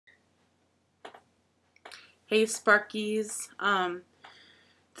Hey Sparkies.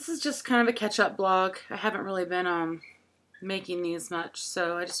 This is just kind of a catch-up blog. I haven't really been making these much,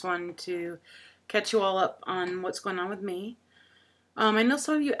 so I just wanted to catch you all up on what's going on with me. I know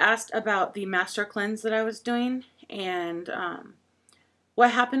some of you asked about the master cleanse that I was doing, and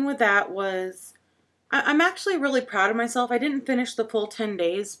what happened with that was I'm actually really proud of myself. I didn't finish the full 10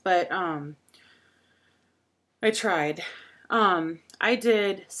 days, but I tried. I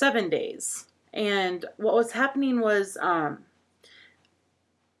did 7 days. And what was happening was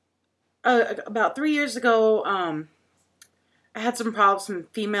about 3 years ago, I had some problems, some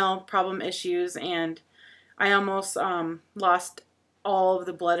female problem issues, and I almost lost all of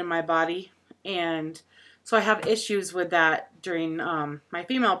the blood in my body, and so I have issues with that during my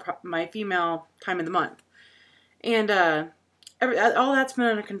female time of the month, and all that's been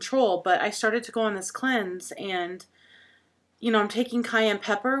under control. But I started to go on this cleanse, and I'm taking cayenne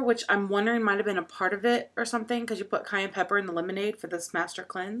pepper, which I'm wondering might have been a part of it or something, because you put cayenne pepper in the lemonade for this master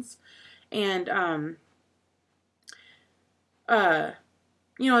cleanse. And, I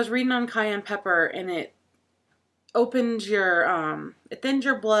was reading on cayenne pepper, and it opens your, it thins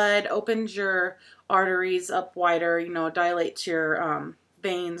your blood, opens your arteries up wider, dilates your,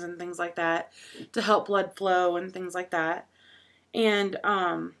 veins and things like that to help blood flow and things like that. And,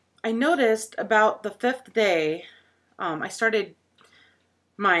 I noticed about the 5th day, I started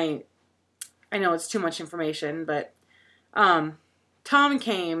I know it's too much information, but Tom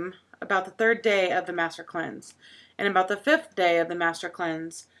came about the 3rd day of the Master Cleanse. And about the 5th day of the Master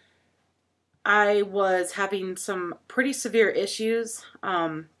Cleanse, I was having some pretty severe issues.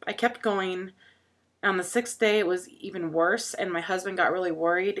 I kept going. On the 6th day, it was even worse, and my husband got really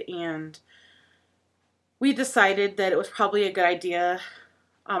worried, and we decided that it was probably a good idea.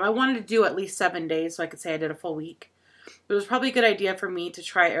 I wanted to do at least 7 days so I could say I did a full week. It was probably a good idea for me to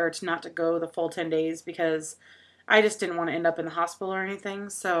try, or to not to go the full 10 days, because I just didn't want to end up in the hospital or anything.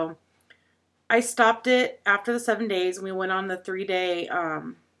 So I stopped it after the 7 days, and we went on the 3-day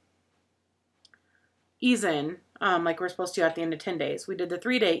ease-in, like we're supposed to at the end of 10 days. We did the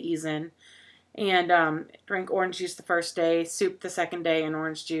 3-day ease-in, and drank orange juice the 1st day, soup the 2nd day, and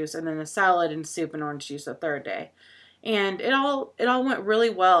orange juice, and then a salad and soup and orange juice the 3rd day. And it all went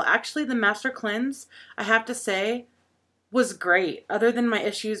really well. Actually, the Master Cleanse, I have to say, was great. Other than my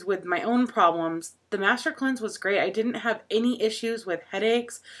issues with my own problems, the Master Cleanse was great. I didn't have any issues with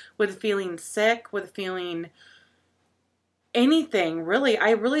headaches, with feeling sick, with feeling anything, really.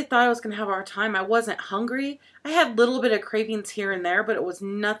 I really thought I was going to have a hard time. I wasn't hungry. I had a little bit of cravings here and there, but it was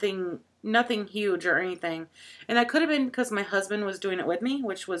nothing huge or anything. And that could have been because my husband was doing it with me,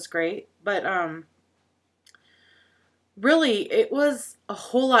 which was great. But really, it was a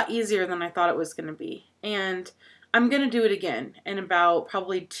whole lot easier than I thought it was going to be. And I'm going to do it again in about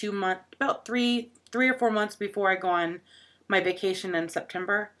probably 2 months, about three or 4 months before I go on my vacation in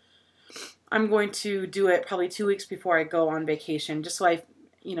September. I'm going to do it probably 2 weeks before I go on vacation, just so I,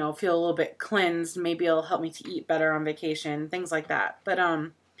 feel a little bit cleansed. Maybe it'll help me to eat better on vacation, things like that. But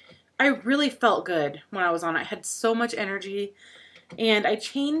I really felt good when I was on it. I had so much energy, and I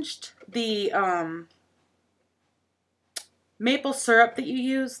changed the maple syrup that you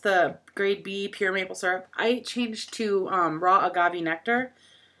use, the grade B pure maple syrup. I changed to raw agave nectar,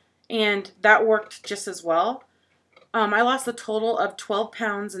 and that worked just as well. I lost a total of 12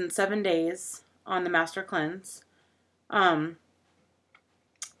 pounds in 7 days on the Master Cleanse. And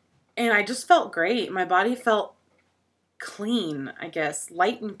I just felt great. My body felt clean, I guess,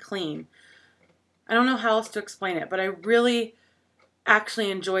 light and clean. I don't know how else to explain it, but I really actually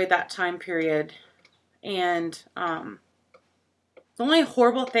enjoyed that time period. And the only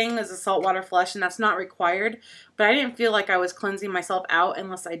horrible thing is a saltwater flush, and that's not required, but I didn't feel like I was cleansing myself out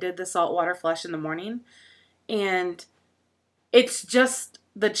unless I did the saltwater flush in the morning. And it's just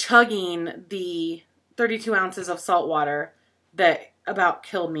the chugging the 32 ounces of salt water that about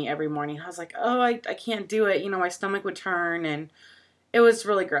killed me every morning. I was like, oh, I can't do it. My stomach would turn, and it was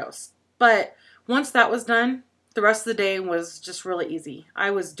really gross. But once that was done, the rest of the day was just really easy.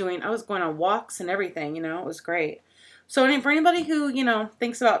 I was going on walks and everything, it was great. So for anybody who,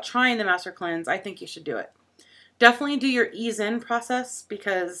 thinks about trying the Master Cleanse, I think you should do it. Definitely do your ease-in process,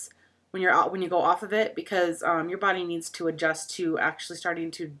 because when you go off of it, because your body needs to adjust to actually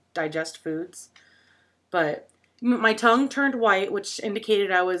starting to digest foods. But my tongue turned white, which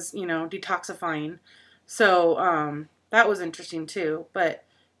indicated I was, detoxifying. So that was interesting too. But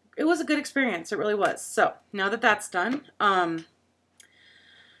it was a good experience. It really was. So now that that's done,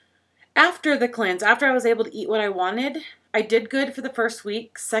 after the cleanse, after I was able to eat what I wanted, I did good for the 1st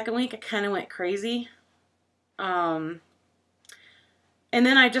week. 2nd week, I kind of went crazy. And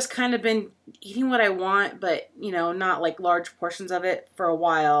then I just kind of been eating what I want, but, you know, not like large portions of it for a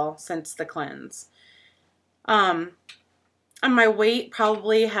while since the cleanse. And my weight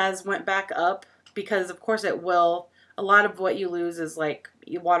probably has went back up because, of course, it will. A lot of what you lose is like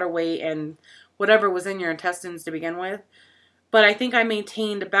water weight and whatever was in your intestines to begin with. But I think I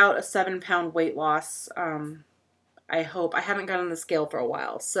maintained about a 7-pound weight loss. I hope. I haven't gotten on the scale for a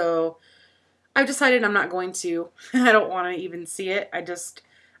while. So I've decided I'm not going to. I don't want to even see it. I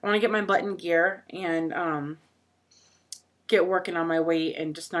want to get my butt in gear and get working on my weight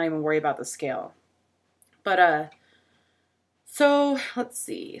and just not even worry about the scale. But so let's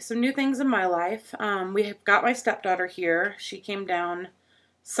see. Some new things in my life. We have got my stepdaughter here. She came down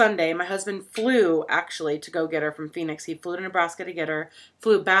Sunday. My husband flew actually to go get her from Phoenix. He flew to Nebraska to get her,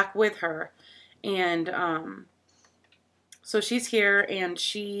 flew back with her. And so she's here and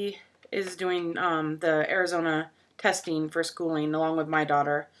she is doing the Arizona testing for schooling along with my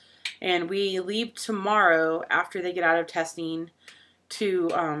daughter. And we leave tomorrow after they get out of testing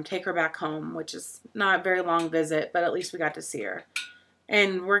to take her back home, which is not a very long visit, but at least we got to see her.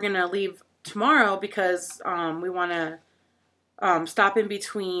 And we're going to leave tomorrow because we want to stop in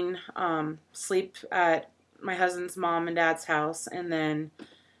between, sleep at my husband's mom and dad's house, and then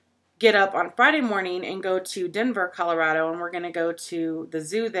get up on Friday morning and go to Denver, Colorado, and we're going to go to the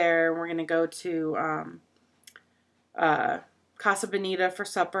zoo there. We're going to go to Casa Bonita for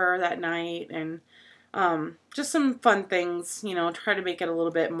supper that night, and just some fun things, you know, try to make it a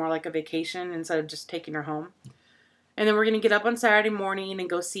little bit more like a vacation instead of just taking her home. And then we're going to get up on Saturday morning and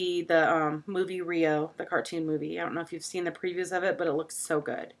go see the movie Rio, the cartoon movie. I don't know if you've seen the previews of it, but it looks so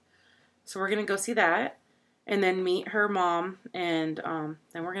good. So we're going to go see that and then meet her mom, and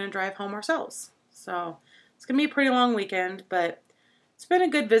then we're going to drive home ourselves. So it's going to be a pretty long weekend, but it's been a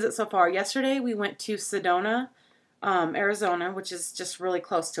good visit so far. Yesterday we went to Sedona, Arizona, which is just really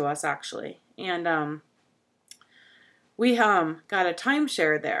close to us actually. And we got a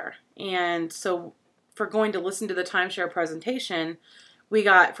timeshare there. And so for going to listen to the timeshare presentation, we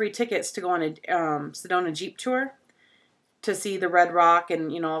got free tickets to go on a Sedona Jeep tour to see the Red Rock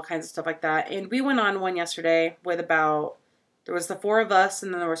and, you know, all kinds of stuff like that. And we went on one yesterday with there was the 4 of us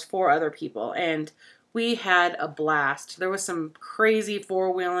and then there was 4 other people. And we had a blast. There was some crazy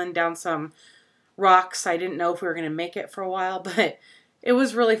 4-wheeling down some rocks. I didn't know if we were going to make it for a while, but it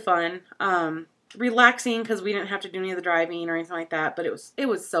was really fun. Relaxing because we didn't have to do any of the driving or anything like that, but it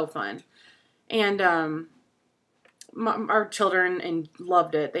was so fun. And our children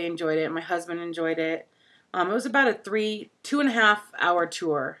loved it. They enjoyed it. My husband enjoyed it. It was about a 2.5 hour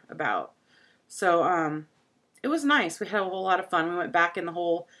tour about. So it was nice. We had a whole lot of fun. We went back in the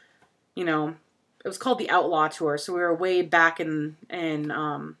whole, you know, it was called the Outlaw Tour. So we were way back in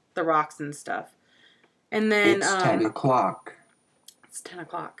the rocks and stuff. And then it's 10 o'clock. It's 10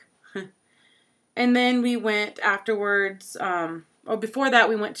 o'clock. And then we went afterwards. Before that,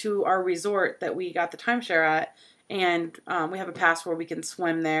 we went to our resort that we got the timeshare at. And we have a pass where we can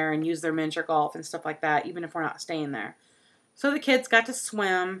swim there and use their miniature golf and stuff like that, even if we're not staying there. So the kids got to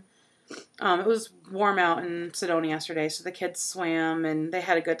swim. It was warm out in Sedona yesterday, so the kids swam and they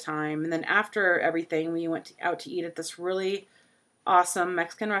had a good time. And then after everything, we went out to eat at this really awesome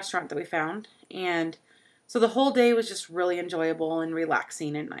Mexican restaurant that we found. And so the whole day was just really enjoyable and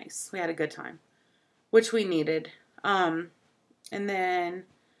relaxing and nice. We had a good time, which we needed. And then,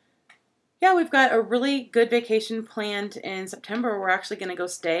 yeah, we've got a really good vacation planned in September. We're actually going to go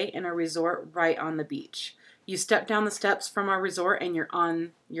stay in a resort right on the beach. You step down the steps from our resort and you're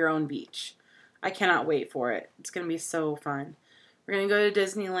on your own beach. I cannot wait for it. It's going to be so fun. We're going to go to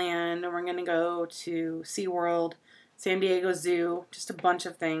Disneyland, and we're going to go to SeaWorld, San Diego Zoo, just a bunch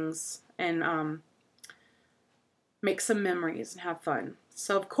of things, and make some memories and have fun.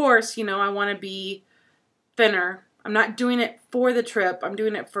 So, of course, you know, I want to be thinner. I'm not doing it for the trip. I'm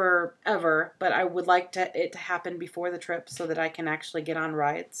doing it forever, but I would like it to happen before the trip so that I can actually get on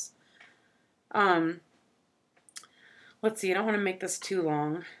rides. Let's see. I don't want to make this too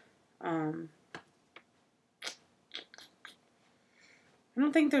long. I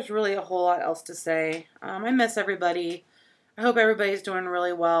don't think there's really a whole lot else to say. I miss everybody. I hope everybody's doing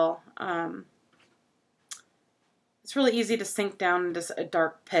really well. It's really easy to sink down into a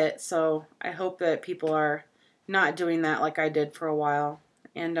dark pit, so I hope that people are not doing that like I did for a while,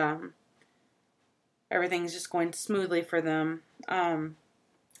 and everything's just going smoothly for them.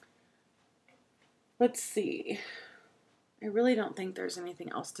 Let's see. I really don't think there's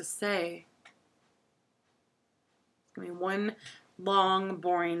anything else to say. It's going to be one long,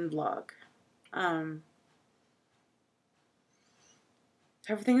 boring vlog.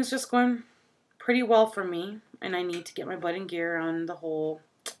 Everything is just going pretty well for me. And I need to get my butt in gear on the whole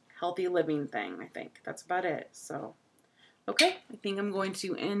healthy living thing, I think. That's about it. So, okay, I think I'm going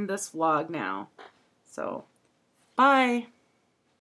to end this vlog now. So, bye.